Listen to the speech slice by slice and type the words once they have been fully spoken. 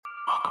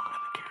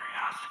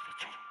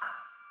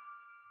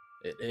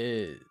It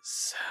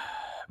is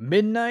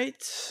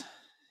midnight,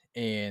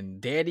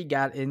 and Daddy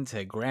got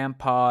into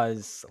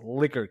Grandpa's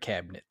liquor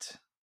cabinet.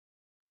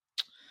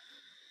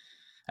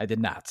 I did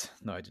not.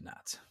 No, I did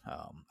not.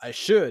 I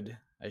should.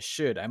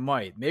 I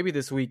might. Maybe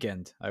this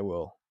weekend I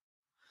will.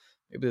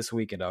 Maybe this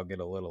weekend I'll get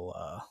a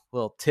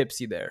little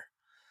tipsy there.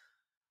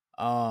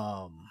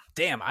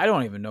 Damn, I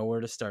don't even know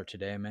where to start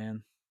today,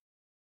 man.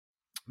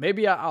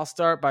 Maybe I'll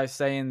start by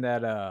saying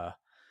that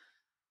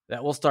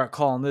we'll start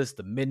calling this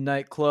the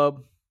Midnight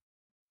Club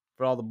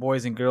for all the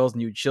boys and girls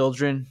and you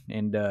children.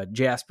 And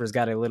Jasper's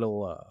got a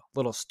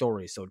little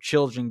story. So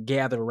children,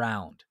 gather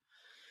round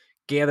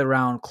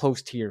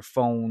close to your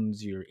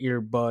phones, your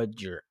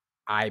earbuds, your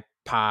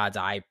iPods,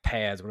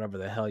 iPads, whatever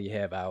the hell you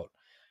have out,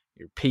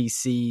 your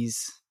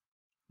PCs,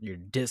 your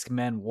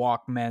Discmen,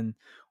 Walkmen,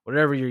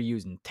 whatever you're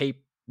using,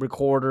 tape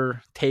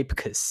recorder, tape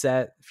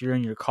cassette, if you're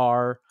in your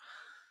car,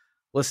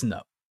 listen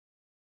up.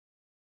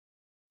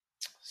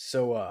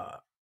 So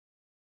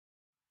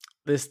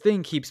this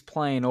thing keeps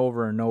playing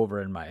over and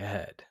over in my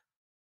head.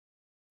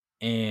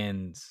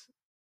 And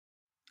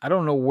I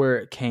don't know where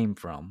it came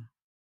from.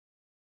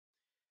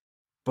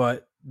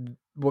 But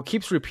what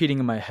keeps repeating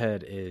in my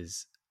head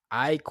is,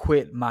 I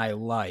quit my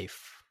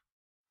life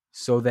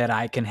so that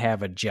I can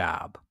have a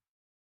job.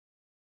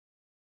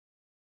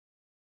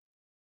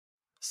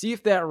 See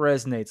if that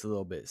resonates a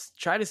little bit.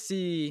 Try to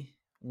see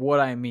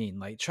what I mean.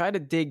 Like, try to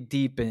dig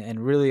deep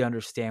and really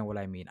understand what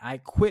I mean. I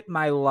quit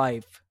my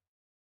life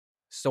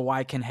so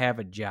I can have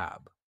a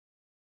job.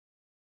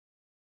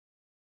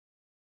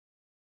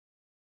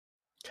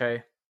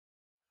 Okay.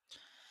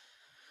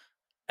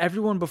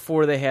 Everyone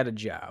before they had a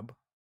job.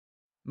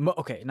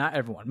 Okay, not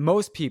everyone.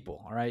 Most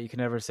people, all right? You can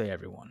never say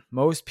everyone.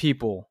 Most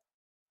people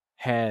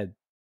had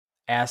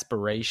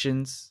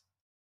aspirations,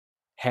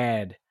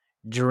 had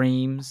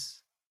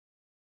dreams,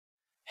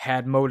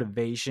 had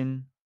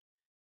motivation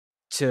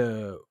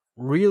to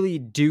really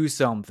do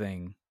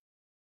something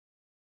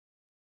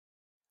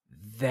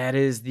that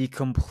is the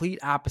complete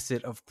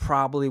opposite of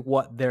probably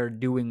what they're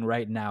doing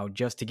right now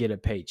just to get a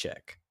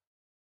paycheck.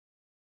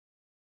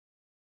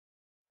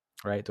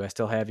 Right? Do I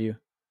still have you?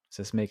 Is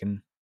this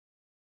making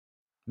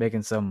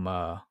something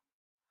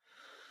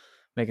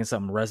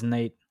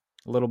resonate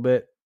a little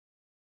bit?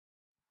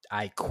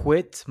 I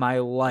quit my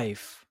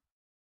life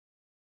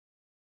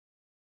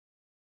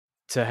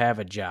to have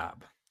a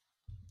job.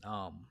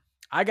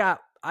 I got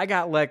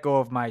let go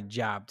of my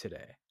job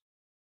today.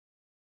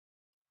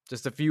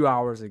 Just a few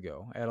hours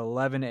ago at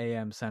 11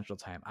 a.m. Central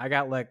Time. I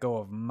got let go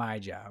of my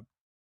job.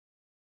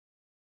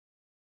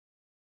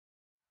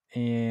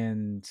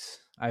 And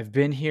I've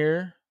been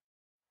here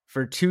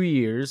for 2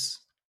 years.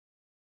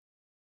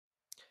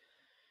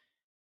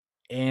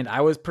 And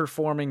I was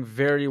performing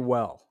very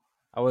well.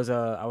 I was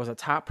a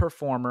top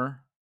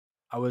performer.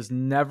 I was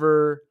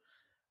never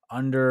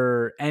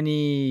under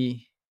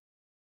any,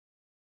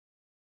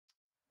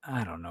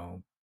 I don't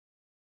know,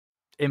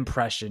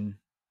 impression,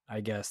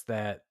 I guess,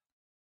 that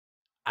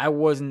I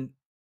wasn't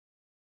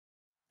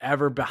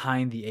ever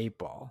behind the 8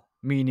 ball.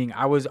 Meaning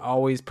I was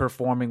always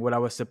performing what I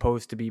was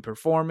supposed to be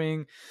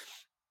performing.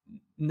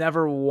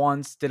 Never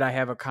once did I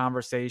have a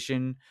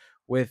conversation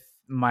with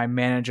my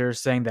manager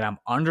saying that I'm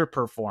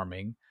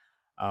underperforming.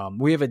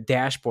 We have a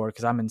dashboard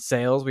because I'm in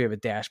sales. We have a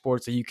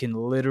dashboard so you can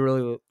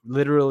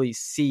literally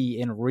see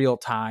in real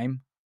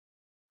time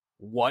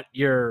what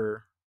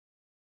your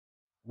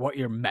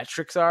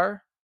metrics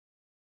are.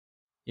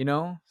 You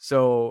know,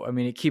 so I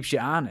mean, it keeps you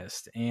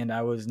honest. And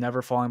I was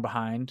never falling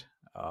behind.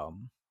 I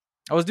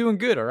was doing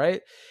good, all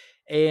right.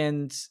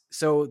 And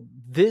so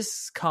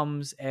this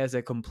comes as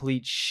a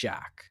complete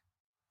shock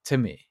to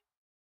me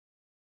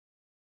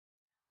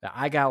that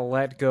I got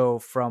let go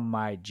from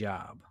my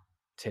job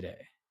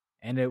today.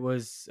 And it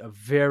was a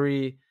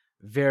very,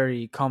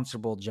 very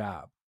comfortable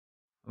job.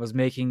 I was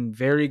making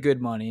very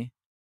good money.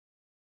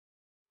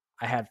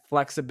 I had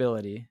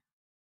flexibility.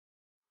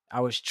 I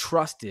was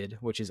trusted,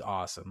 which is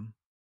awesome.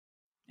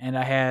 And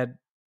I had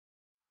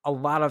a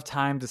lot of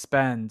time to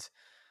spend.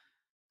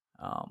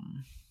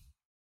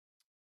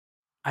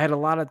 I had a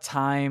lot of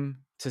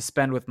time to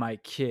spend with my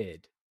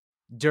kid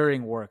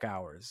during work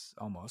hours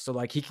almost. So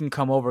like he can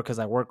come over because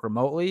I work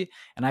remotely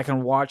and I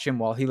can watch him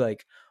while he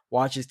like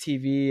watches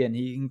TV and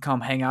he can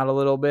come hang out a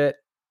little bit,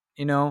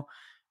 you know,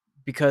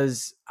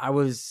 because I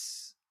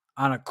was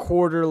on a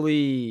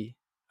quarterly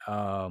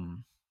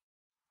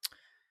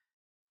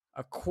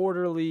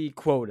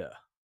quota.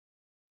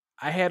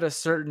 I had a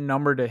certain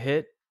number to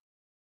hit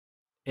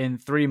in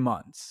 3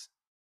 months.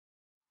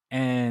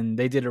 And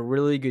they did a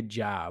really good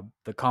job,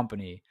 the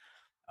company,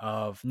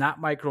 of not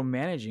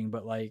micromanaging,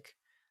 but like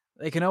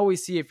they can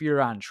always see if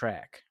you're on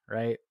track,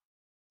 right?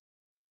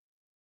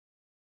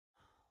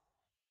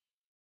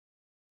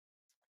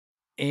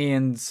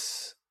 And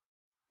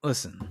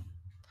listen,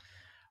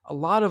 a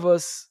lot of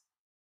us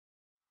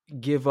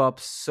give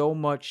up so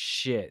much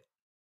shit.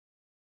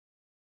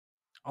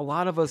 A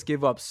lot of us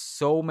give up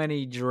so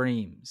many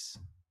dreams,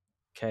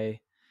 okay,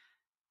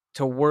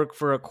 to work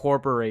for a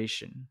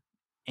corporation.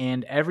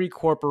 And every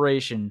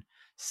corporation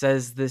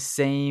says the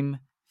same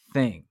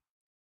thing.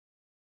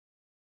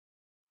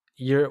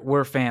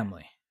 We're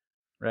family,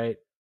 right?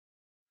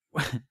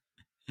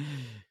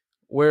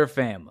 We're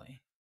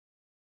family.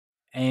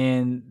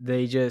 And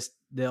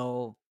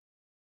they'll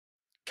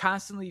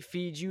constantly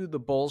feed you the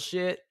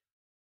bullshit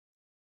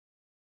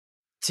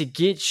to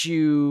get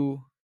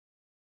you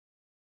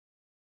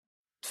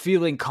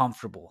feeling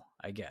comfortable,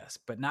 I guess,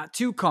 but not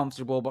too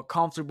comfortable, but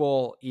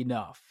comfortable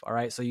enough. All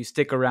right. So you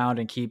stick around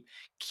and keep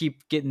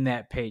getting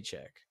that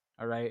paycheck.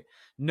 All right.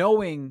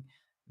 Knowing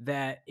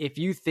that if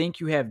you think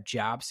you have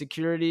job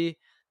security,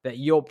 that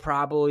you'll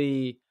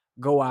probably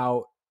go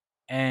out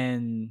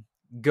and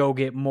go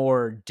get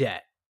more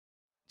debt.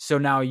 So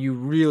now you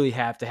really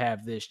have to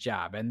have this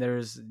job, and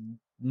there's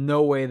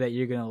no way that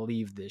you're going to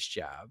leave this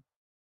job.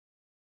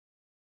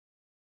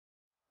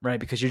 Right?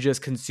 Because you're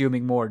just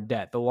consuming more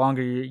debt. The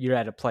longer you're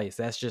at a place,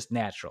 that's just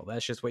natural.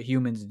 That's just what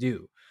humans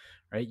do,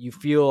 right? You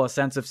feel a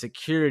sense of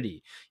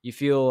security. You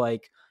feel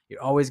like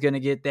you're always going to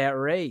get that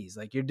raise.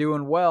 Like you're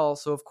doing well,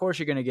 so of course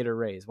you're going to get a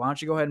raise. Why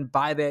don't you go ahead and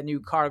buy that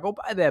new car? Go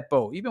buy that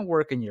boat. You've been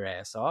working your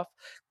ass off.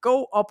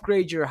 Go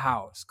upgrade your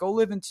house. Go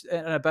live in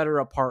a better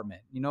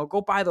apartment.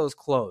 Go buy those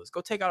clothes.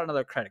 Go take out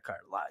another credit card.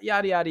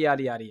 Yada, yada,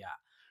 yada, yada, yada.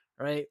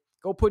 Right?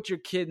 Go put your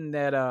kid in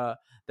that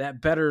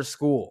better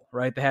school,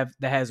 right? That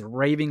has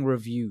raving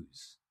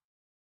reviews.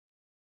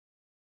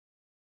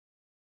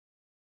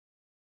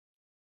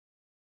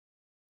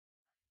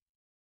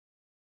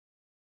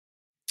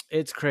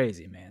 It's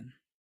crazy, man.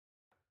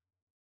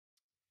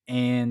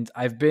 And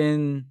I've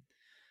been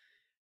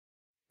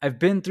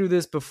through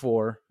this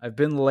before. I've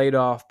been laid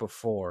off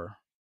before,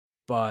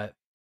 but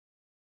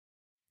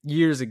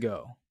years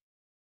ago.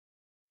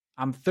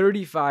 I'm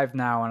 35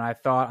 now, and I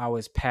thought I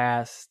was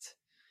past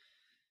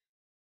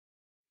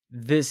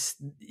this,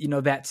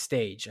 that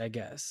stage, I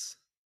guess.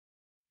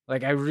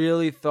 Like I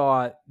really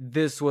thought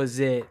this was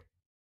it,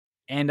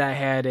 and I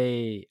had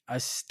a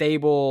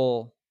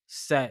stable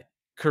set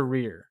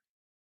career.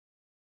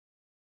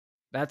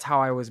 That's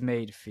how I was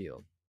made to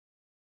feel.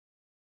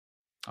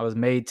 I was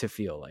made to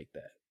feel like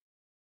that.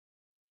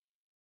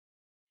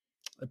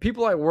 The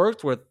people I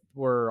worked with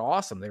were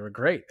awesome. They were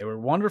great. They were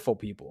wonderful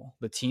people.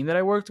 The team that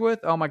I worked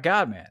with, oh my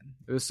God, man.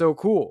 It was so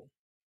cool.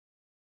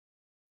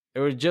 They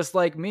were just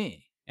like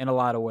me in a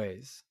lot of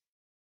ways.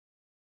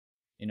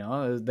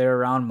 They're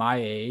around my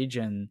age,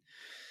 and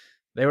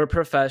they were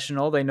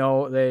professional. They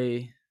know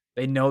they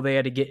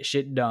had to get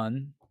shit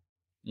done.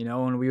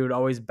 And we would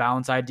always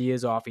bounce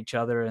ideas off each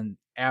other. And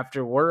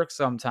after work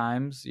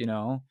sometimes,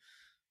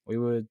 we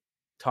would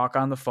talk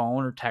on the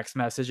phone or text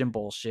message and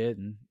bullshit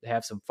and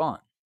have some fun,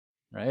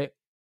 right?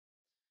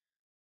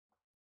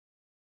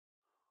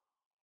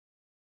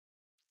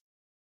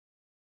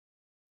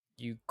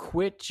 You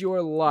quit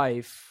your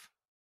life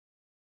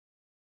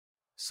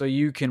so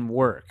you can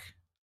work,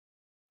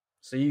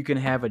 so you can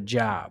have a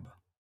job.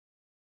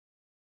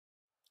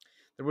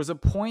 There was a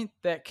point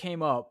that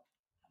came up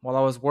while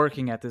I was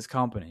working at this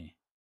company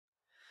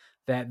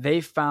that they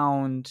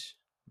found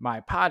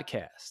my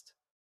podcast.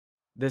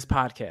 This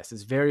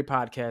very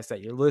podcast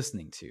that you're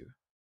listening to.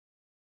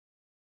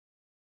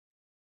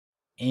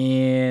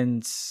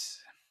 And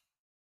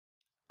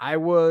I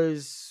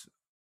was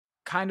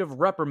kind of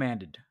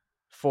reprimanded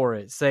for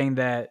it, saying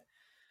that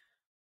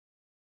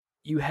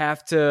you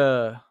have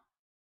to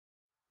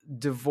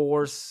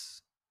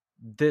divorce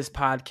this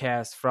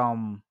podcast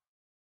from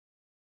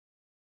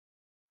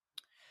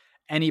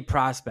any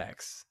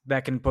prospects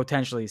that can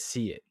potentially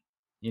see it,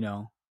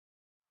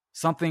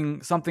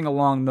 something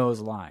along those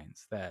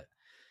lines, that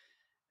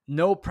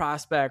no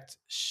prospect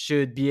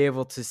should be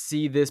able to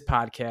see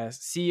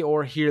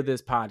or hear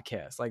this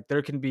podcast. Like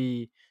there can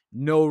be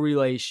no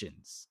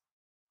relations.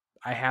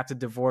 I have to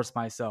divorce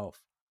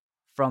myself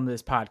from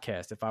this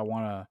podcast if I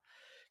want to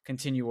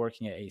continue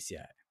working at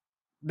ACI.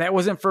 That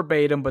wasn't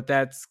verbatim, but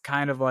that's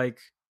kind of like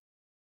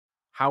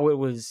how it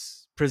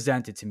was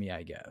presented to me,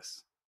 I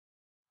guess.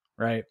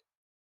 Right?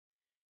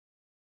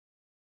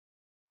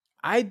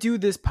 I do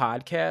this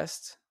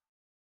podcast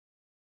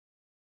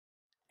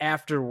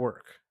after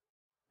work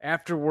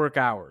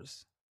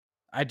hours.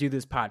 I do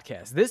this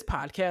podcast. This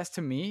podcast,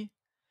 to me,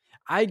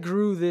 I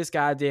grew this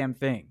goddamn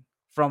thing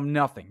from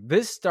nothing.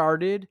 This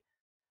started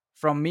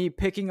from me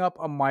picking up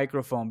a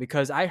microphone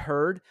because I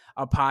heard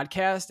a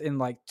podcast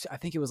in I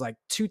think it was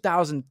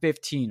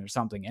 2015 or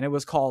something, and it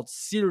was called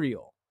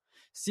Serial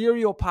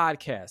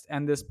Podcast.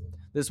 And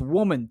this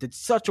woman did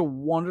such a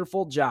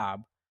wonderful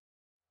job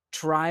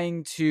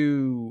trying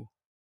to,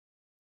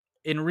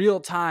 in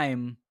real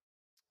time,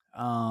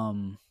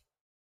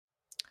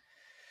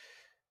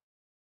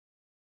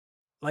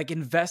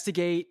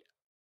 investigate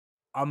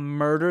a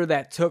murder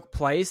that took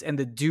place, and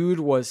the dude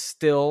was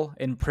still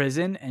in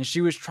prison, and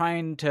she was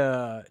trying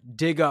to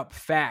dig up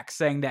facts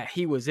saying that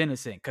he was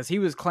innocent because he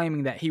was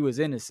claiming that he was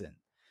innocent.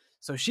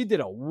 So she did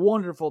a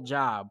wonderful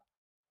job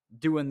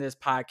doing this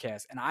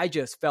podcast, and I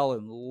just fell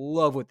in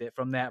love with it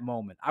from that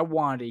moment. I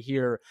wanted to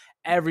hear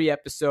every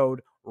episode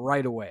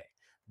right away.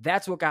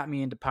 That's what got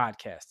me into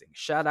podcasting.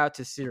 Shout out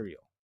to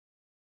Serial.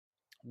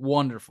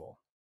 Wonderful.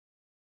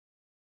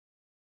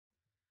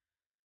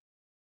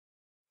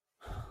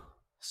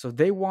 So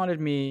they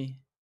wanted me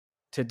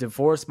to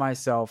divorce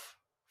myself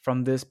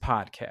from this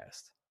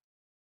podcast.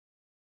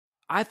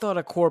 I thought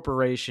a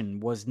corporation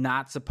was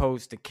not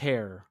supposed to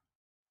care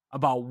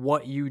about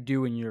what you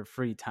do in your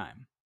free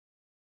time.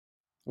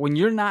 When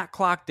you're not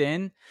clocked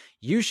in,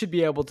 you should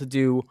be able to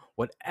do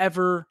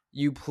whatever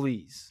you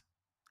please.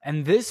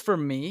 And this, for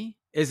me,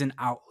 is an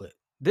outlet.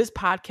 This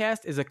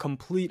podcast is a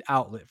complete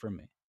outlet for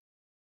me.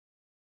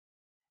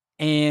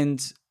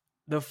 And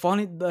the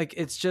funny, like,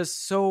 it's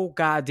just so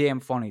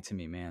goddamn funny to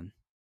me, man.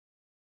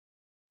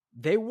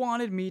 They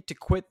wanted me to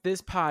quit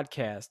this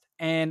podcast.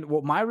 And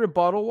what my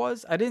rebuttal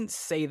was, I didn't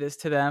say this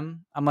to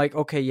them. I'm like,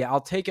 okay, yeah,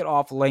 I'll take it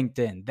off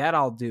LinkedIn. That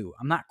I'll do.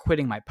 I'm not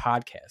quitting my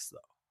podcast, though.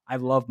 I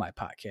love my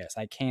podcast.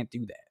 I can't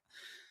do that.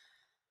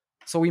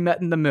 So we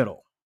met in the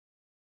middle.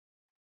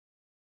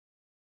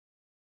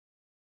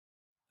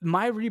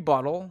 My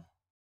rebuttal,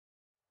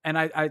 and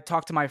I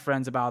talked to my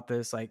friends about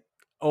this like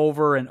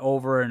over and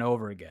over and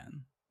over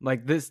again.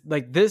 Like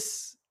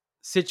this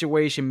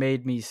situation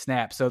made me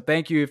snap. So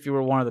thank you if you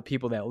were one of the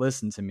people that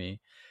listened to me.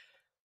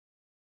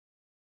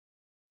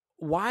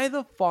 Why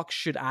the fuck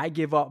should I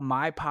give up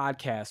my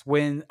podcast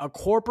when a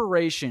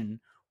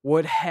corporation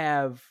would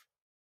have,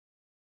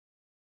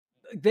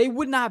 they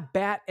would not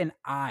bat an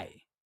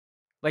eye.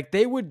 Like,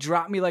 they would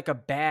drop me like a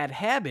bad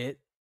habit,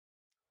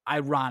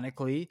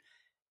 ironically,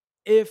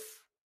 if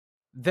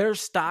their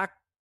stock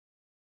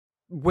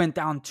went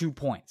down 2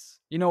 points.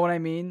 You know what I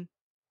mean?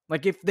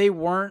 Like, if they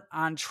weren't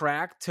on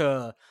track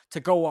to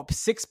go up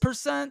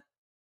 6%,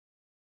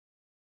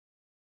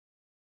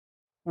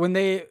 when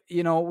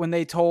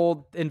they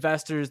told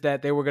investors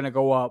that they were going to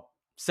go up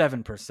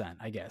 7%,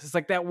 I guess. It's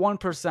like that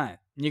 1%. And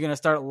you're going to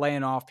start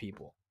laying off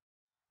people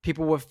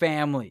with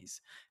families,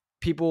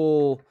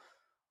 people.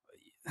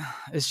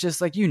 It's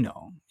just like, dude,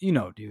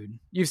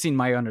 you've seen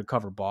My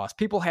Undercover Boss.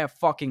 People have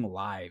fucking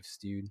lives,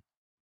 dude.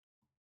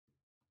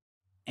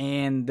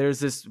 And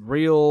there's this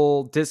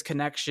real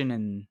disconnection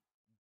and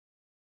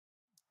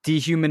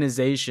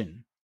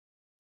dehumanization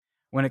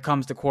when it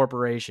comes to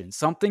corporations.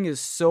 Something is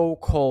so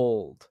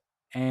cold,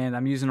 and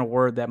I'm using a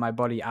word that my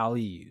buddy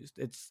Ali used.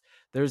 It's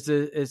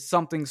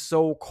something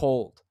so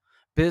cold.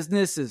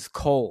 Business is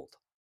cold.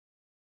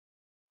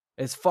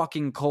 It's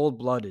fucking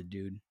cold-blooded,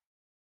 dude.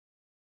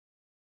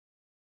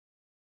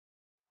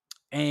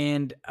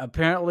 And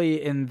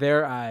apparently in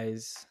their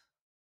eyes,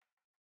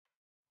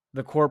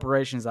 the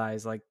corporation's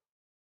eyes, like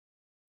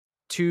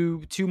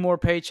two more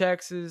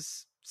paychecks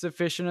is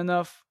sufficient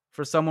enough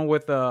for someone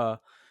with a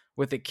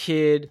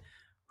kid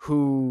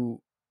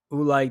who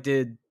like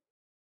did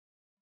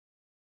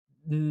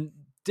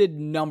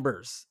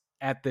numbers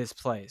at this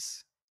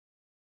place.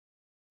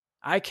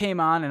 I came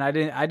on and I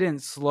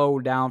didn't slow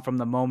down from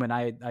the moment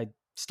I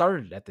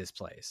started at this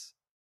place.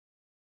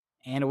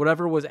 And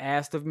whatever was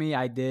asked of me,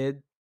 I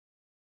did.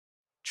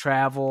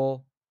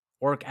 Travel,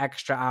 work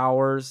extra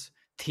hours,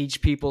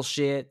 teach people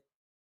shit,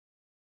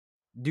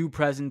 do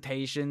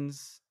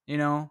presentations,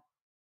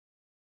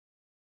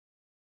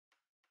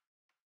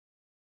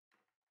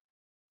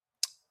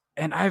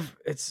 And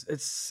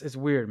it's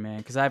weird, man,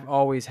 because I've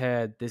always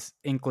had this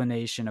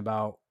inclination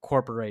about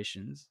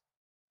corporations.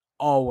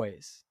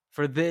 Always.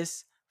 For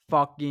this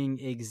fucking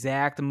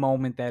exact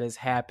moment that is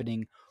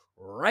happening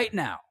right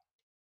now.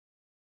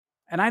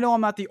 And I know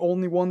I'm not the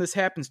only one this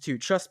happens to.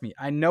 Trust me,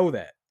 I know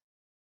that.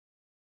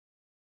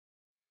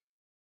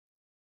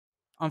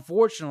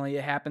 Unfortunately,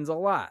 it happens a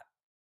lot.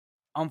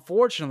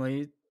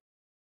 Unfortunately,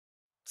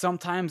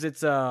 sometimes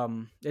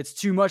it's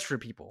too much for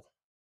people.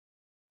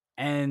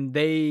 And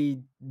they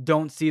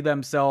don't see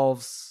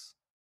themselves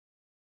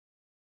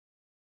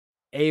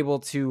able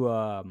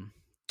to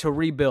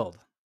rebuild,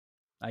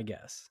 I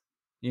guess.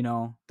 They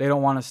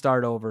don't want to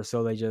start over,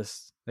 so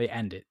they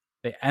end it.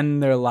 They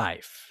end their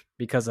life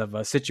because of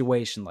a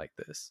situation like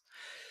this.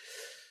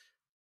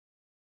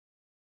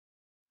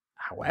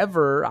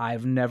 However,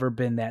 I've never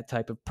been that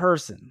type of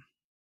person.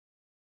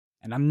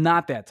 And I'm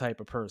not that type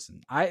of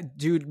person.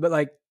 But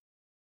like,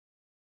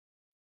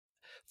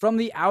 from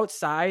the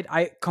outside,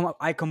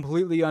 I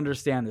completely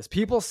understand this.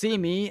 People see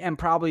me and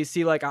probably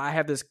see like I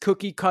have this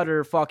cookie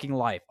cutter fucking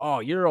life. Oh,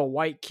 you're a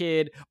white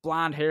kid,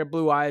 blonde hair,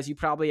 blue eyes. You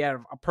probably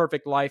have a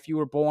perfect life. You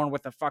were born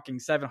with a fucking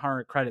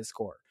 700 credit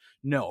score.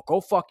 No, go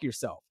fuck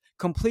yourself.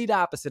 Complete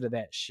opposite of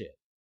that shit.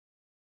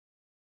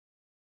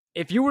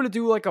 If you were to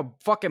do like a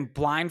fucking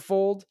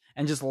blindfold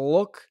and just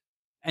look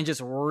and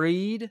just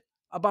read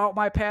about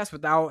my past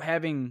without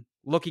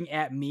looking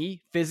at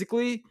me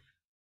physically,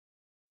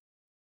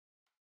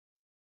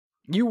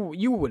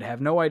 you would have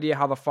no idea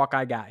how the fuck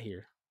I got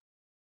here.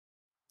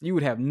 You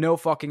would have no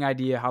fucking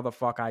idea how the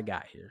fuck I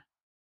got here.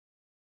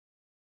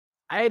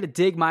 I had to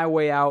dig my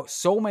way out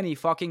so many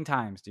fucking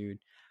times, dude.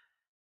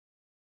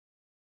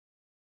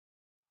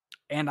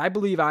 And I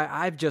believe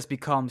I've just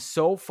become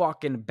so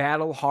fucking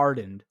battle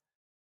hardened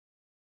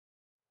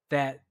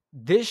that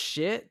this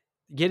shit,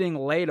 getting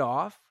laid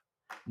off,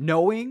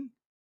 knowing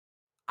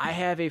I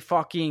have a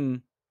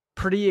fucking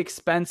pretty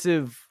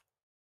expensive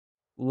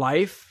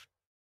life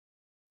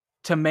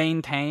to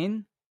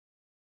maintain,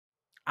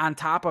 on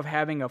top of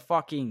having a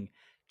fucking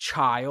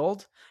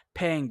child,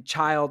 paying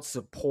child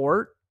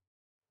support,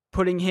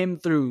 putting him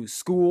through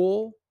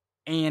school,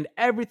 and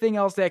everything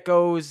else that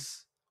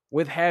goes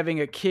with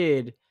having a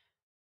kid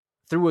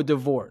through a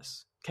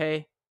divorce.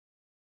 Okay?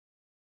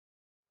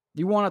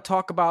 You want to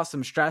talk about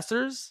some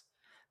stressors?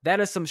 That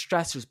is some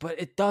stressors,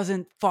 but it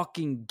doesn't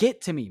fucking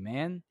get to me,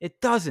 man. It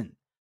doesn't.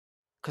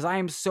 Because I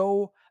am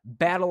so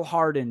battle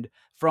hardened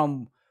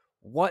from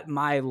what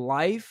my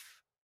life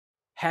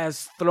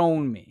has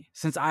thrown me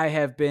since I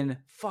have been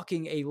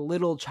fucking a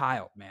little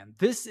child, man.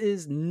 This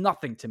is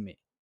nothing to me.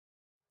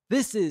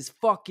 This is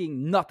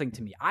fucking nothing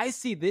to me. I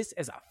see this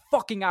as a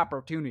fucking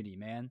opportunity,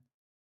 man.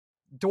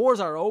 Doors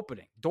are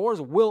opening. Doors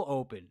will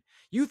open.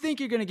 You think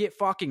you're going to get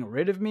fucking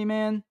rid of me,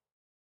 man?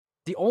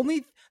 The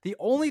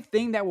only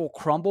thing that will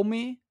crumble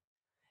me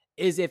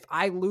is if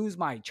I lose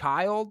my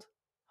child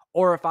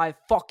or if I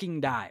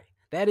fucking die.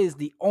 That is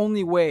the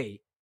only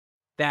way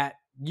that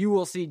you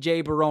will see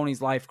Jay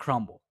Baroni's life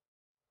crumble.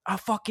 A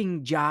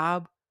fucking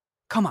job?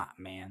 Come on,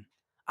 man.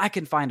 I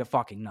can find a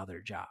fucking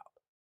another job.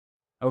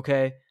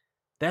 Okay?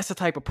 That's the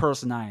type of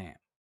person I am.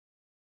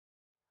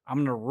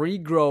 I'm going to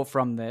regrow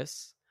from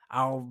this.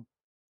 I'll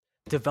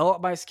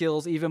develop my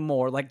skills even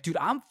more. Like, dude,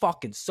 I'm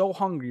fucking so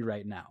hungry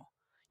right now.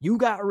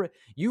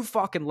 You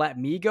fucking let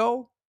me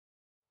go?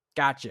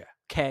 Gotcha.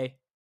 Okay.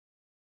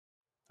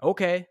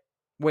 Okay.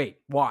 Wait,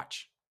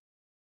 watch.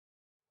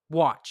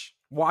 Watch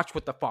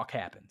what the fuck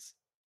happens.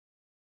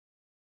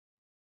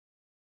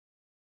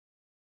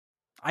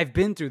 I've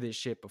been through this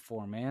shit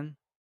before, man.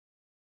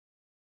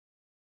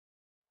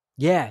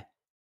 Yeah.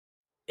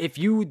 If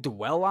you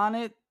dwell on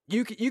it,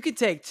 you could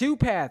take two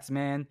paths,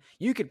 man.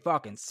 You could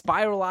fucking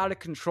spiral out of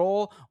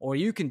control, or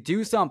you can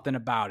do something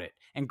about it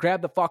and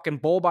grab the fucking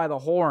bull by the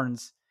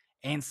horns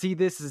and see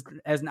this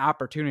as an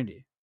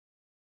opportunity.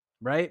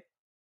 Right?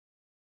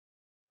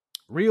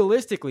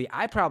 Realistically,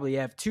 I probably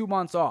have 2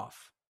 months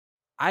off.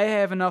 I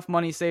have enough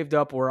money saved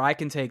up where I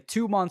can take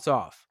 2 months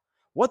off.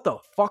 What the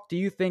fuck do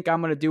you think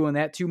I'm going to do in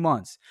that 2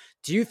 months?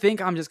 Do you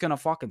think I'm just going to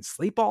fucking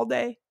sleep all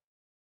day?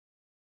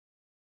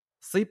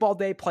 Sleep all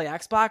day, play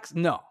Xbox?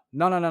 No.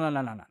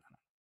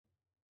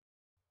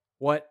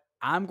 What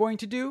I'm going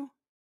to do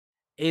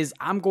is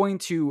I'm going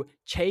to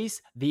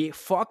chase the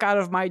fuck out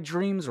of my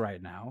dreams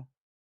right now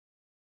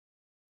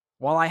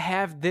while I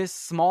have this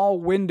small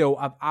window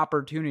of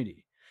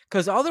opportunity.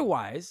 Because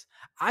otherwise,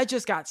 I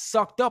just got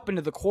sucked up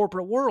into the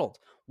corporate world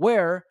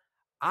where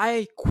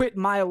I quit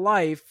my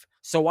life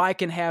so I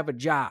can have a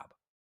job.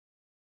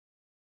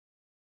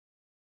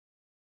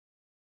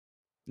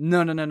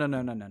 No.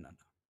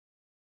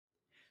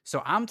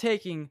 So I'm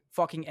taking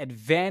fucking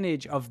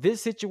advantage of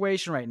this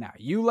situation right now.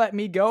 You let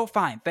me go?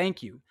 Fine.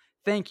 Thank you.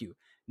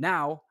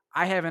 Now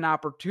I have an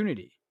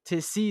opportunity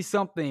to see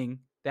something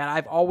that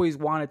I've always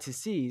wanted to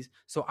see.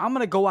 So I'm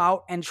going to go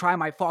out and try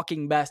my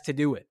fucking best to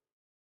do it.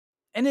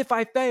 And if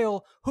I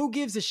fail, who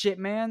gives a shit,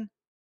 man?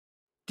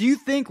 Do you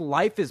think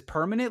life is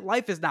permanent?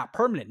 Life is not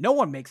permanent. No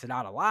one makes it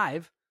out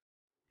alive.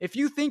 If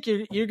you think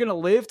you're going to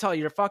live till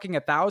you're fucking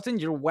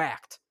 1,000, you're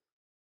whacked.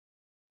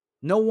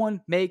 No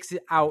one makes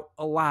it out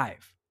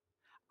alive.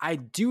 I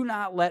do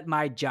not let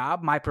my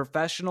job, my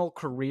professional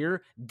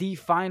career,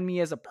 define me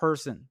as a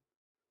person.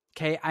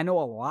 Okay? I know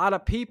a lot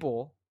of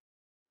people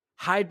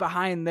hide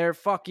behind their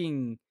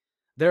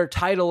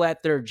title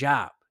at their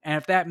job. And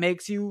if that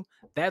makes you,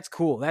 that's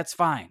cool. That's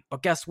fine.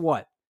 But guess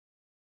what?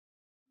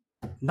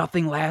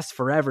 Nothing lasts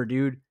forever,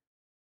 dude.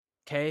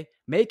 Okay?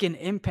 Make an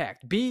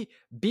impact. Be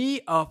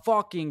a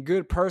fucking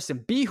good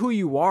person. Be who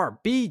you are.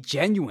 Be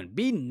genuine.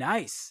 Be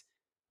nice.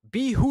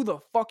 Be who the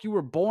fuck you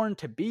were born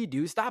to be,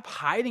 dude. Stop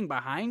hiding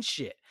behind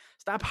shit.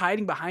 Stop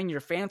hiding behind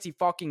your fancy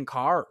fucking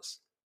cars.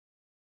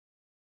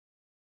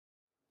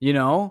 You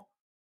know?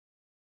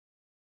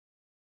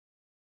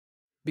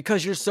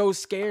 Because you're so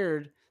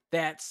scared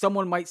that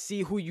someone might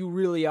see who you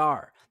really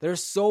are.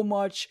 There's so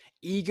much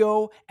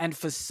ego and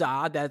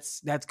facade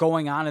that's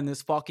going on in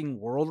this fucking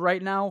world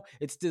right now.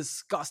 It's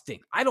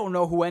disgusting. I don't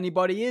know who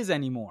anybody is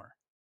anymore.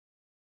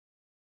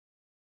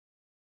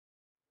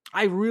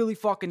 I really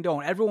fucking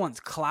don't. Everyone's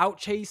clout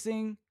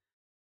chasing,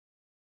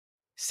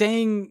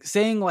 saying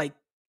like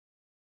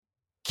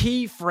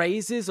key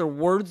phrases or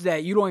words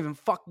that you don't even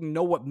fucking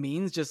know what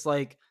means, just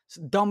like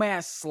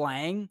dumbass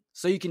slang,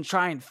 so you can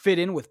try and fit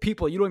in with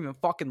people you don't even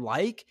fucking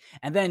like.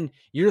 And then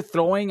you're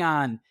throwing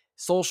on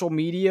social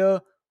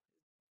media,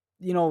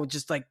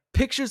 just like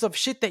pictures of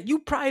shit that you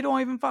probably don't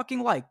even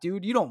fucking like,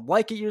 dude. You don't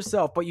like it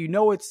yourself, but you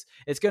know it's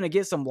going to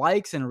get some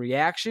likes and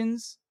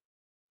reactions,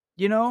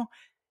 and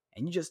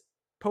you just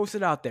post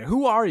it out there.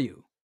 Who are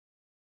you?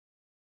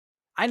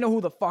 I know who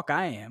the fuck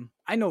I am.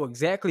 I know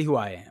exactly who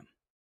I am.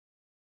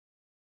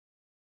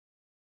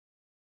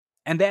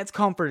 And that's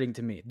comforting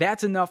to me.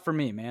 That's enough for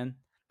me, man.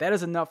 That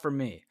is enough for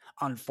me.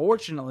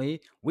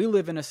 Unfortunately, we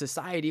live in a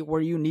society where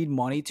you need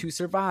money to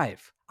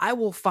survive. I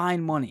will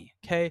find money,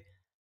 okay?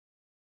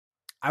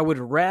 I would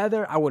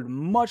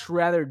much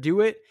rather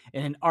do it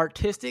in an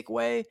artistic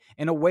way,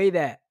 in a way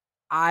that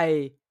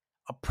I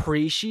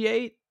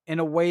appreciate, in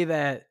a way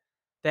that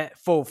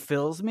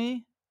fulfills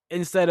me,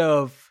 instead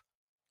of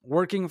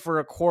working for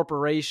a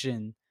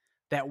corporation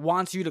that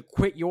wants you to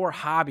quit your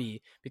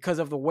hobby because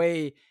of the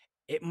way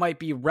it might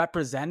be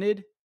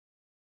represented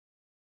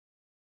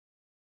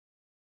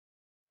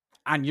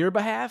on your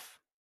behalf,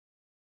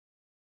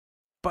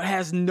 but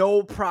has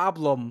no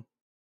problem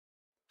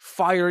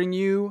firing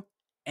you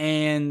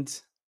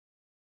and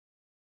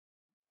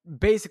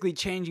basically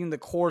changing the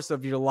course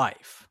of your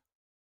life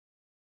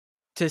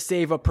to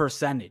save a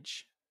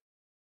percentage.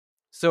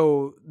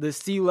 So the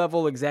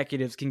C-level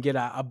executives can get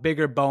a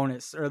bigger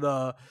bonus, or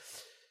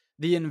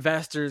the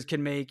investors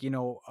can make,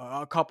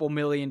 a couple $1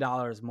 million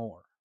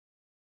more.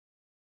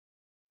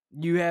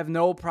 You have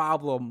no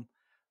problem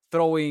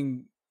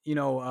throwing,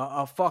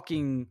 a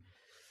fucking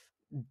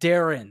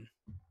Darren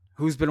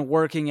who's been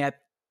working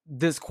at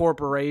this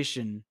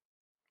corporation,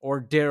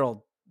 or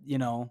Daryl,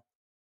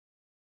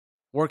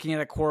 working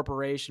at a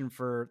corporation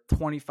for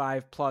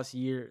 25 plus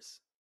years,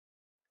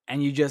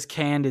 and you just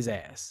canned his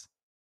ass.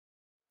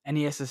 And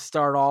he has to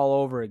start all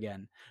over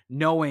again,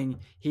 knowing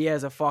he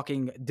has a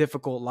fucking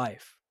difficult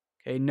life.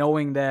 Okay,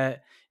 knowing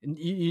that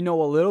you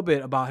know a little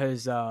bit about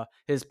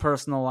his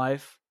personal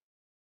life.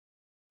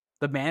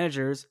 The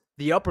managers,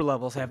 the upper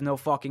levels, have no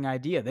fucking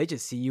idea. They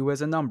just see you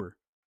as a number.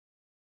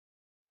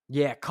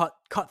 Yeah, cut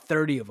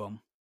 30 of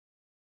them.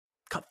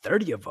 Cut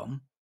 30 of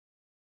them?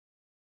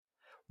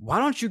 Why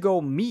don't you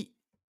go meet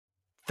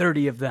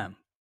 30 of them?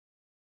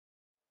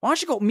 Why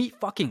don't you go meet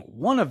fucking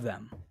one of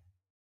them?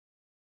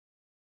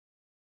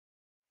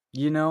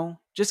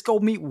 Just go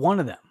meet one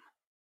of them.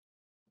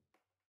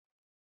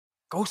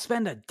 Go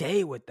spend a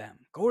day with them.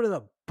 Go to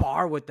the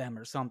bar with them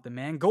or something,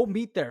 man. Go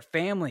meet their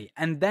family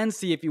and then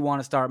see if you want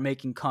to start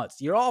making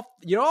cuts. You're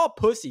all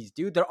pussies,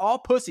 dude. They're all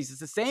pussies. It's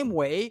the same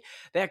way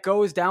that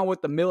goes down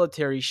with the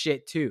military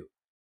shit too.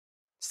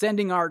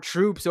 Sending our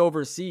troops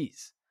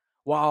overseas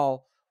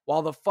while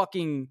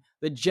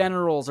the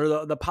generals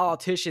or the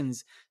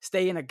politicians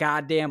stay in a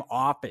goddamn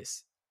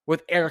office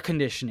with air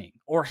conditioning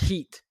or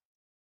heat.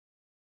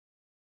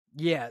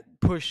 Yeah,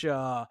 push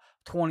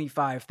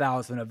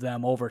 25,000 of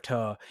them over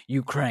to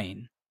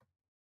Ukraine.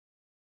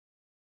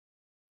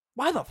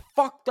 Why the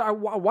fuck?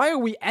 Why are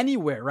we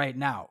anywhere right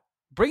now?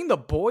 Bring the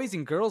boys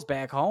and girls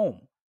back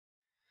home.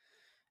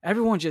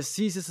 Everyone just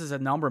sees this as a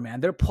number,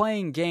 man. They're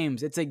playing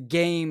games. It's a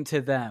game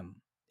to them.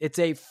 It's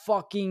a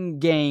fucking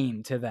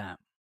game to them.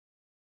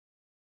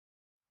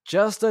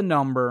 Just a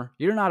number.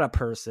 You're not a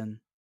person.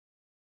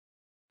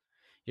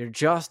 You're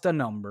just a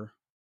number.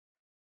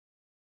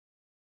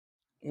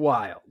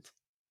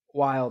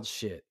 Wild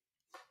shit.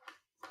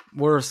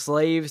 We're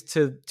slaves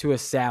to a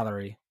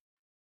salary.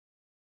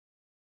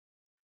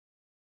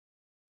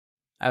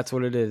 That's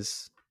what it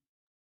is.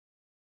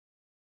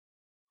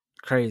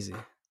 Crazy.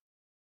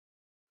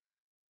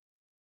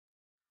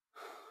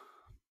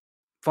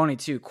 Funny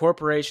too,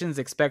 corporations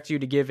expect you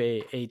to give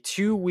a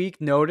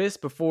 2-week notice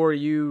before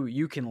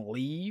you can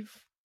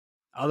leave.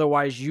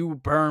 Otherwise you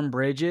burn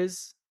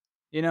bridges,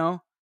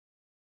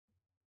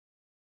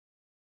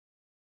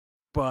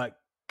 But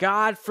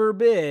God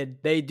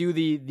forbid they do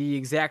the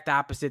exact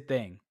opposite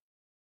thing.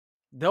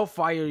 They'll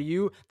fire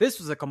you. This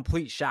was a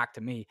complete shock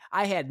to me.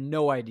 I had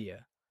no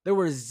idea. There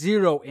were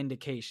zero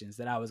indications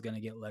that I was going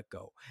to get let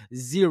go.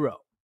 Zero.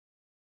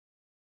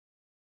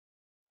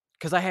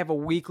 Because I have a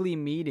weekly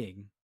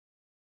meeting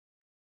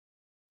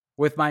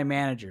with my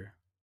manager.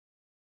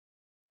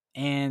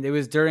 And it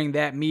was during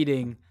that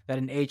meeting that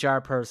an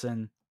HR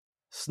person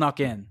snuck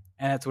in.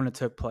 And that's when it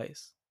took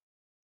place.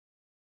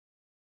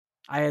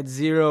 I had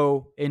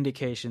zero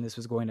indication this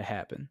was going to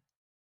happen.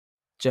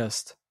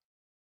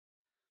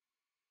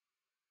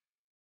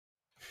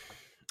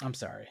 I'm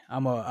sorry.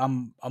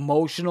 I'm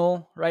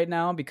emotional right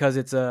now because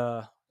it's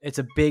a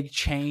big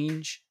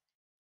change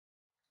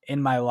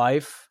in my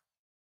life.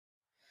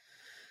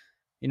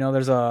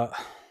 There's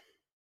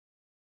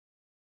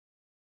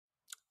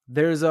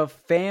a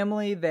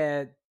family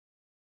that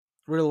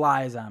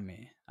relies on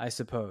me, I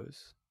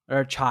suppose. Or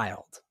a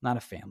child, not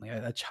a family,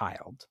 a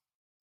child.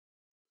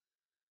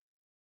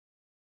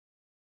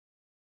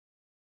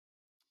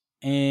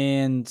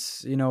 And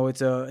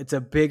it's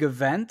a big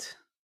event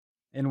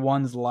in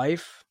one's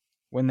life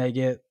when they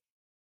get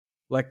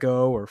let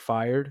go or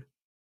fired.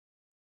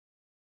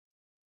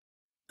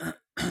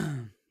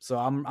 So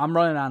I'm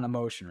running on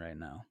emotion right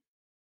now.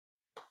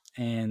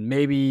 And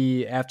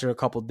maybe after a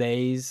couple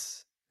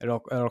days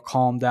it'll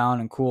calm down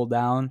and cool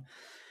down.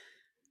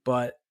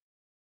 But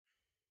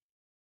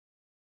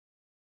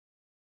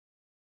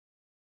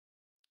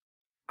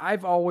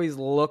I've always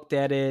looked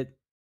at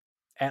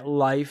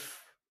life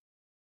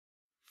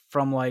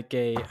from like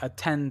a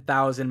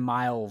 10,000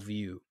 mile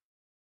view.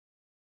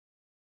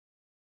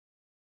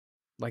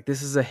 Like,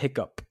 this is a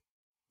hiccup.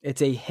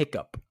 It's a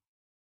hiccup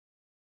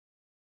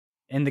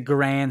in the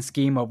grand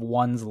scheme of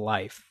one's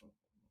life.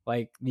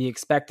 Like, the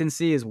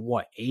expectancy is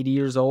what, 80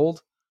 years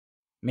old?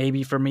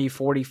 Maybe for me,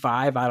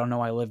 45. I don't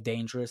know. I live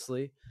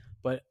dangerously.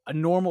 But a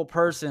normal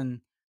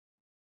person,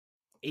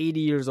 80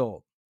 years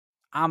old.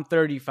 I'm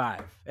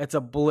 35. It's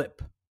a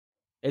blip.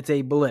 It's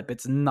a blip.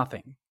 It's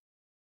nothing.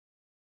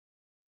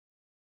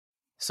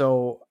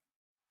 So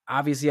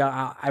Obviously,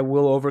 I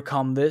will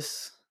overcome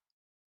this.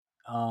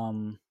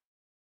 But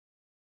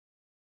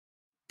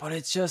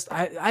it's just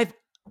I've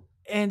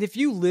and if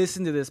you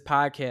listen to this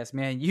podcast,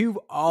 man, you've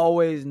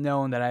always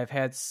known that I've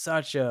had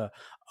such a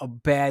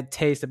bad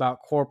taste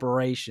about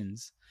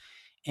corporations.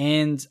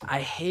 And I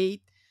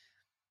hate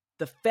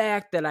the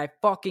fact that I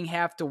fucking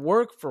have to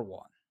work for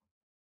one.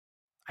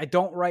 I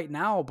don't right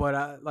now,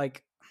 but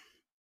like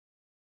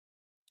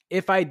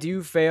if I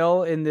do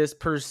fail in this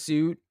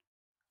pursuit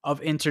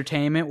of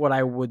entertainment, what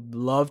I would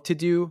love to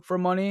do for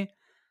money,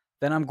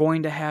 then I'm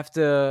going to have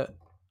to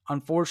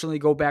unfortunately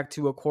go back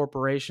to a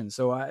corporation.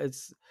 So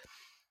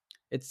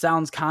it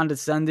sounds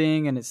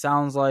condescending and it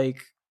sounds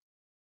like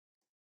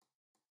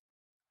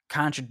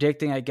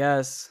contradicting, I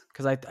guess,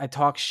 because I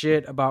talk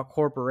shit about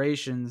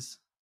corporations,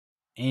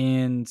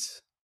 and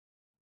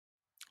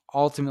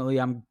ultimately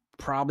I'm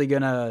probably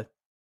gonna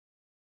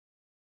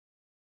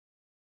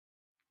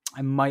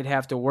I might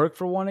have to work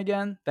for one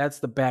again. That's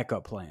the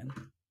backup plan.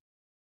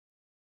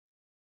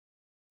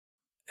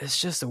 It's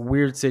just a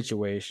weird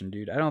situation,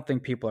 dude. I don't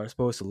think people are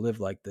supposed to live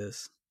like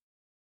this.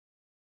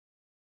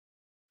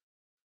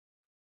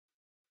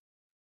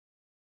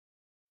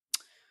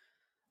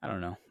 I don't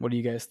know. What do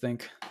you guys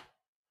think?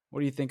 What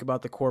do you think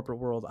about the corporate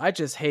world? I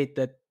just hate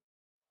that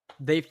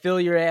they fill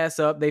your ass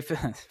up. They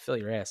fill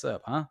your ass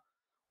up, huh?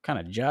 What kind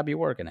of job you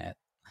working at?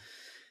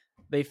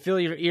 They fill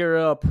your ear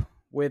up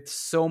with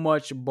so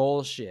much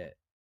bullshit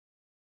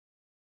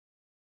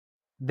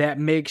that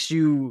makes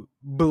you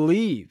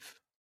believe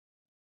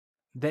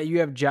that you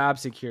have job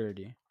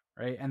security,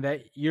 right? And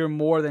that you're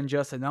more than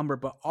just a number.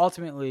 But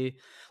ultimately,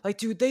 like,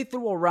 dude, they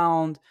throw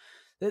around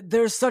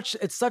it's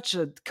such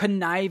a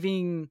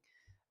conniving,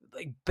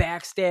 like,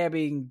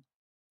 backstabbing.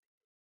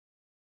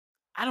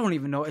 I don't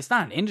even know. It's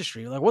not an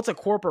industry. Like, what's a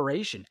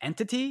corporation?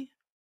 Entity?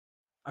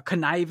 A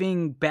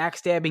conniving,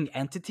 backstabbing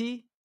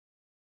entity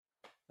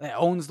that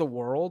owns the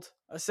world,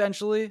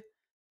 essentially.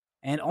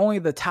 And only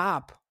the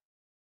top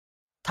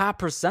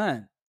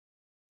percent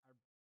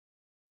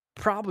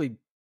probably,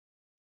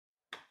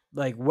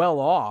 like, well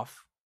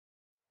off,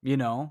 you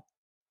know.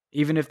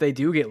 Even if they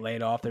do get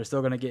laid off, they're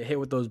still going to get hit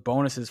with those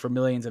bonuses for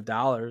millions of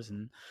dollars,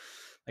 and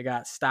they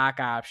got stock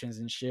options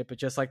and shit. But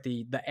just like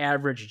the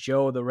average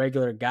Joe, the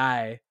regular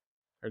guy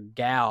or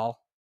gal,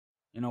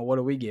 you know, what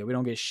do we get? We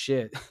don't get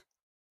shit.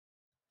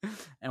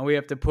 And we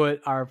have to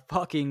put our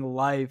fucking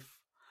life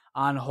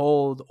on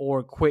hold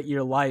or quit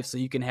your life so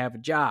you can have a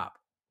job.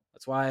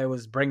 That's why I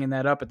was bringing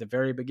that up at the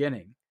very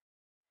beginning.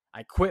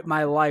 I quit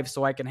my life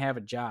so I can have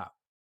a job.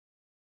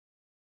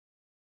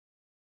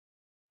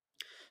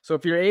 So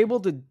if you're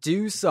able to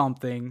do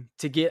something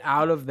to get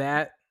out of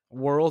that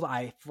world,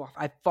 I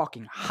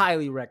fucking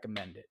highly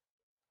recommend it.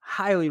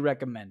 Highly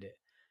recommend it.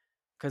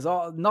 Because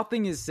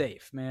nothing is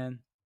safe, man.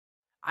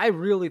 I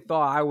really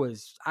thought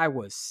I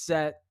was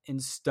set in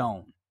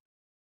stone.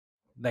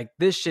 Like,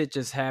 this shit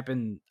just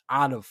happened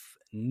out of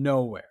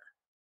nowhere.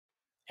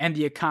 And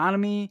the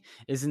economy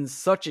is in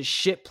such a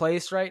shit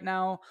place right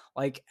now.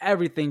 Like,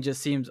 everything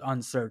just seems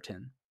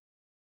uncertain.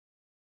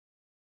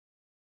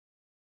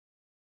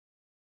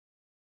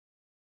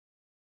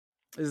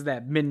 This is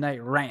that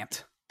midnight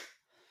rant.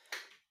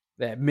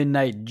 That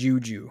midnight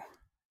juju.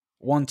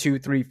 1, 2,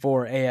 3,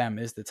 4 a.m.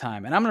 is the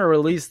time. And I'm going to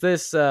release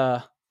this.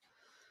 I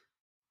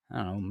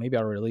don't know. Maybe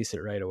I'll release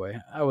it right away.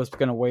 I was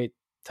going to wait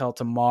till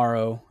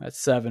tomorrow at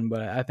 7,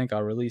 but I think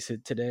I'll release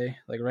it today,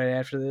 like right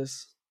after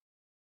this.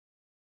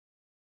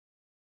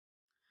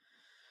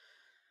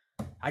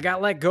 I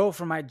got let go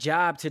from my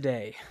job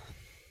today.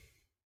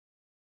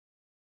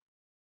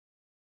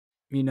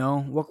 You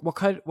know,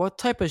 what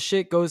type of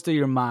shit goes through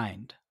your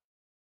mind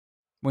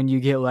when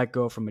you get let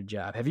go from a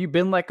job? Have you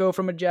been let go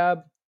from a job?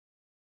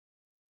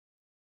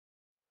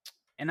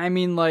 And I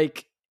mean,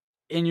 like,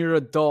 in your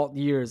adult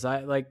years,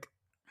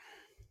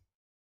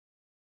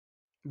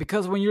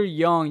 because when you're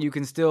young, you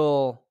can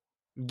still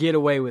get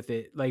away with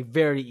it, like,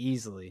 very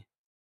easily.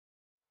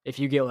 If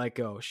you get let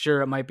go,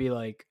 sure, it might be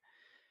like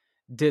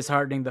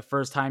disheartening the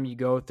first time you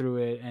go through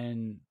it,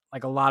 and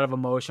like a lot of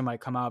emotion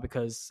might come out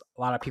because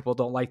a lot of people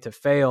don't like to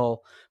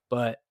fail.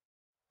 But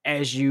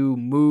as you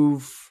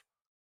move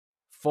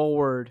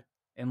forward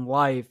in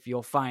life,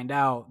 you'll find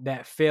out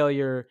that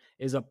failure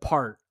is a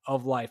part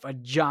of life, a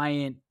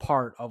giant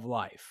part of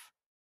life.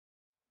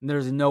 And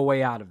there's no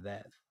way out of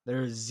that.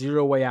 There's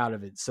zero way out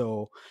of it.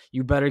 So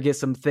you better get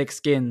some thick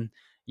skin,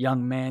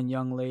 young man,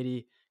 young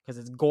lady, because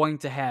it's going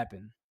to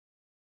happen.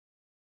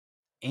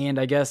 And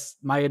I guess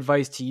my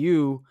advice to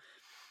you,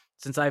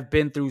 since I've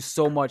been through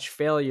so much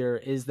failure,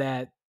 is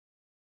that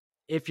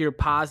if you're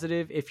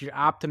positive, if you're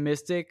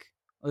optimistic,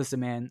 listen,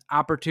 man,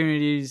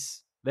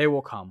 opportunities, they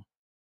will come.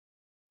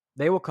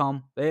 They will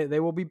come. They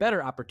will be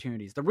better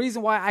opportunities. The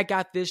reason why I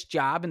got this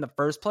job in the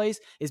first place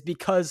is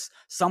because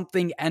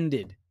something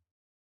ended.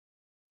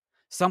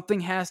 Something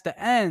has to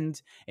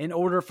end in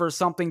order for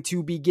something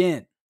to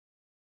begin.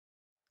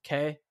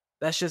 Okay?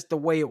 That's just the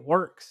way it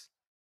works.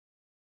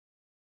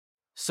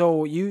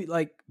 So you,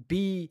 like,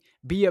 be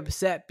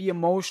upset, be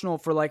emotional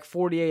for like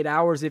 48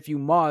 hours if you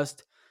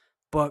must,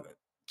 but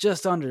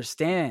just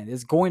understand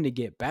it's going to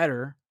get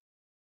better.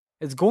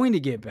 It's going to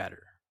get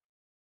better.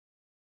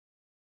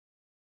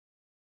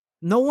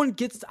 No one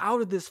gets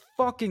out of this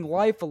fucking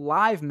life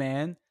alive,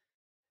 man.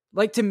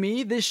 Like, to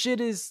me, this shit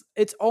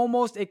it's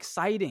almost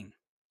exciting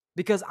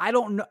because I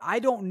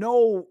don't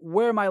know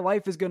where my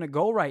life is going to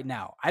go right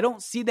now. I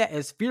don't see that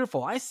as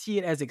fearful. I see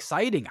it as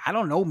exciting. I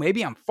don't know,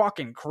 maybe I'm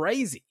fucking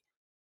crazy.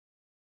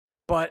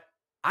 But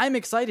I'm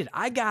excited.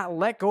 I got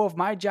let go of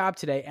my job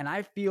today and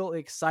I feel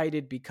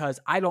excited because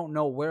I don't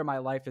know where my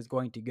life is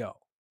going to go.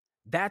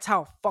 That's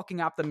how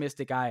fucking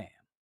optimistic I am.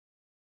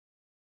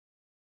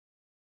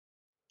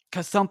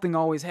 Because something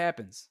always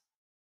happens.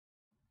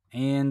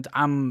 And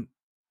I'm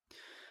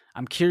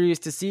curious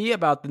to see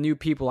about the new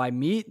people I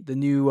meet, the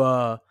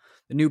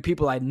new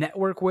people I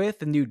network with,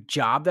 the new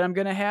job that I'm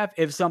going to have.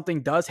 If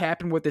something does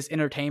happen with this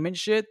entertainment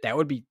shit, that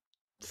would be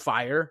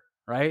fire,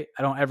 right?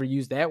 I don't ever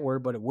use that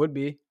word, but it would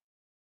be.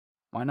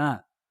 Why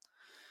not?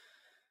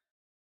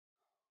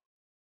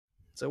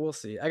 So we'll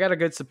see. I got a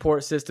good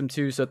support system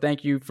too, so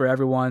thank you for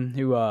everyone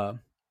who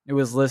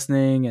was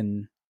listening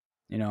and,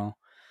 you know,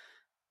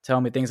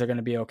 telling me things are going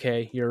to be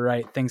okay. You're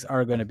right. Things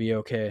are going to be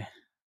okay.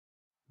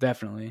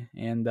 Definitely.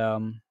 And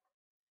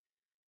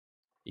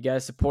you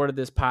guys supported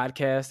this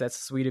podcast. That's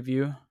sweet of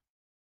you.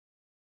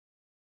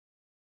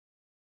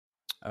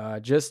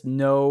 Just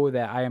know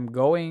that I am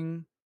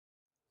going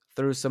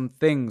through some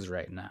things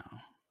right now.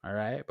 All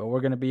right. But we're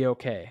going to be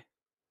okay.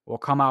 We'll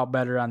come out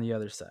better on the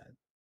other side.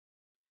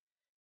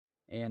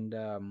 And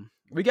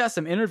we got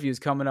some interviews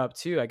coming up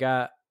too. I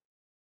got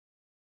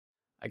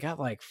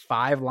like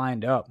 5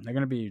 lined up. They're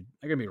gonna be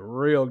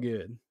real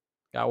good.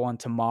 Got one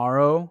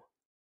tomorrow.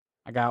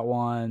 I got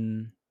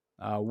one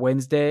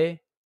Wednesday,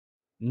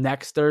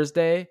 next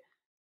Thursday,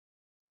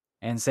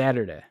 and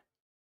Saturday.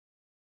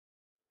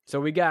 So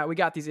we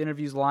got these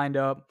interviews lined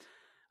up.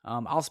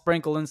 I'll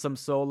sprinkle in some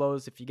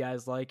solos if you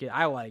guys like it.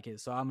 I like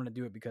it, so I'm gonna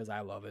do it because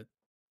I love it.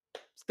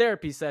 It's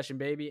therapy session,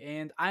 baby.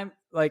 And I'm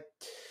like,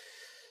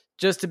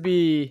 just to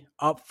be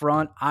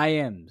upfront, I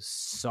am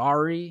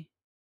sorry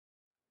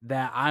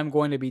that I'm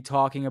going to be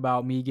talking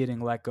about me getting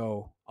let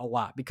go a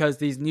lot because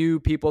these new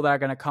people that are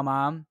going to come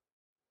on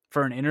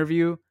for an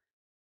interview,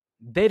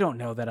 they don't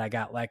know that I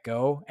got let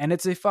go, and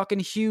it's a fucking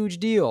huge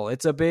deal.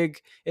 It's a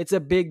big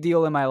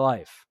deal in my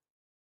life.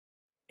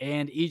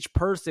 And each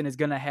person is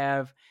going to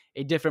have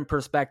a different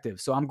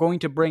perspective. So I'm going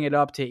to bring it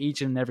up to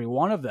each and every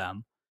one of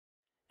them.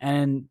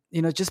 And,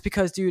 you know, just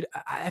because, dude,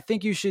 I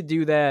think you should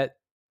do that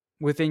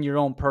within your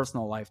own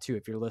personal life too,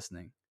 if you're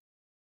listening.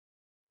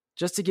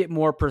 Just to get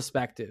more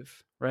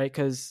perspective, right?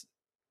 Because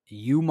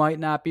you might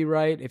not be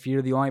right if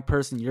you're the only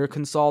person you're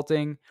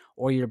consulting,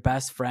 or your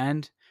best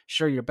friend.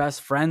 Sure, your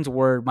best friend's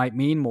word might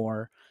mean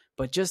more,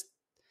 but just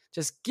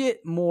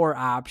get more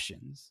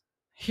options.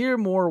 Hear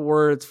more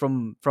words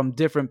from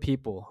different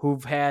people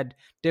who've had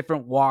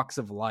different walks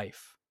of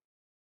life.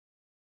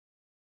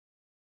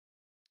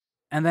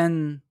 And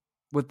then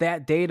with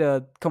that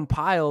data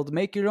compiled,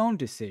 make your own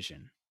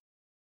decision.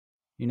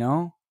 You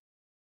know?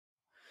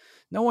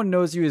 No one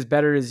knows you as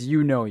better as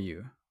you know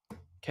you.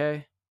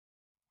 Okay?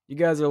 You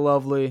guys are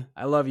lovely.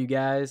 I love you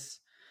guys.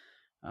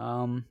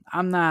 I'm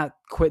not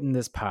quitting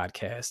this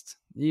podcast.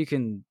 You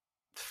can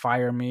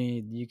fire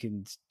me. You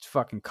can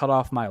fucking cut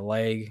off my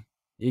leg.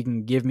 You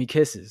can give me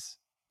kisses.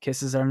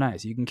 Kisses are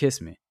nice. You can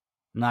kiss me.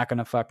 I'm not going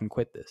to fucking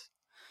quit this.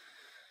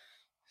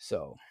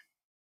 So,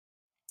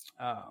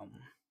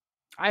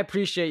 I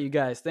appreciate you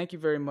guys. Thank you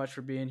very much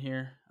for being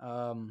here.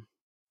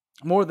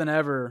 More than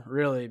ever,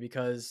 really,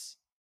 because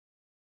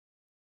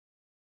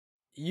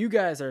you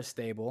guys are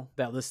stable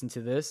that listen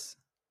to this.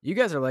 You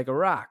guys are like a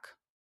rock.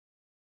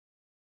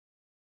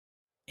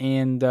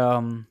 And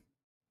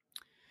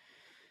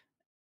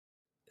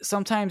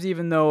sometimes,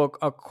 even though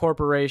a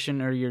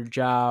corporation or your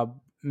job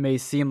may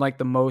seem like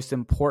the most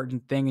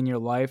important thing in your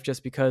life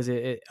just because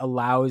it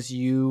allows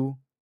you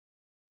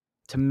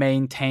to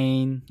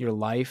maintain your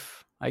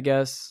life, I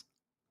guess,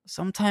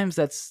 sometimes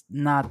that's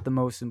not the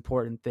most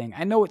important thing.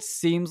 I know it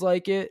seems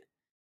like it.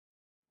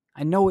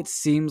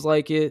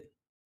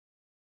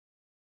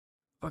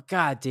 But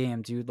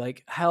goddamn, dude,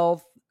 like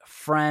health,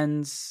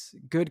 friends,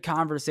 good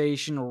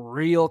conversation,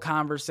 real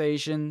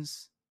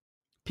conversations,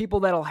 people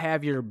that'll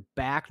have your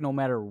back no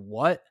matter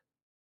what.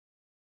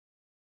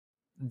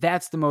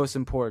 That's the most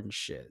important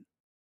shit.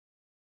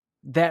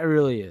 That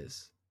really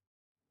is.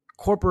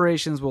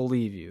 Corporations will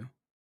leave you.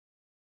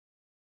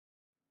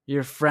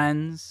 Your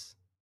friends,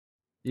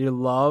 your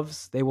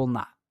loves, they will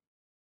not.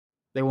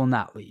 They will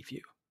not leave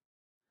you.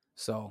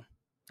 So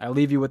I'll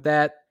leave you with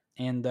that.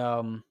 And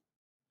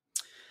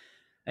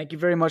thank you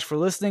very much for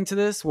listening to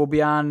this. We'll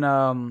be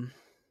on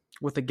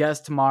with a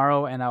guest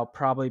tomorrow, and I'll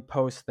probably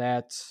post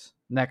that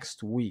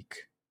next week.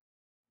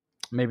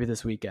 Maybe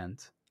this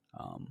weekend.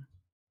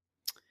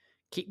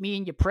 Keep me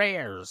in your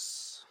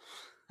prayers.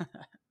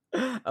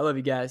 I love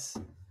you guys.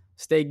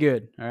 Stay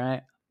good. All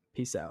right.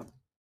 Peace out.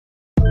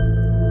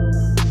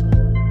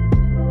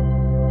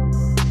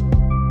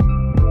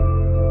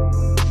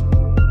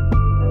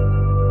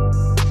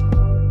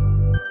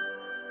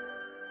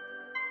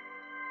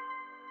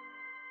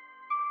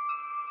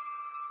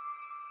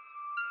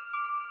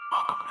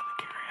 Welcome to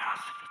the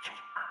Curiosity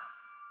Chamber.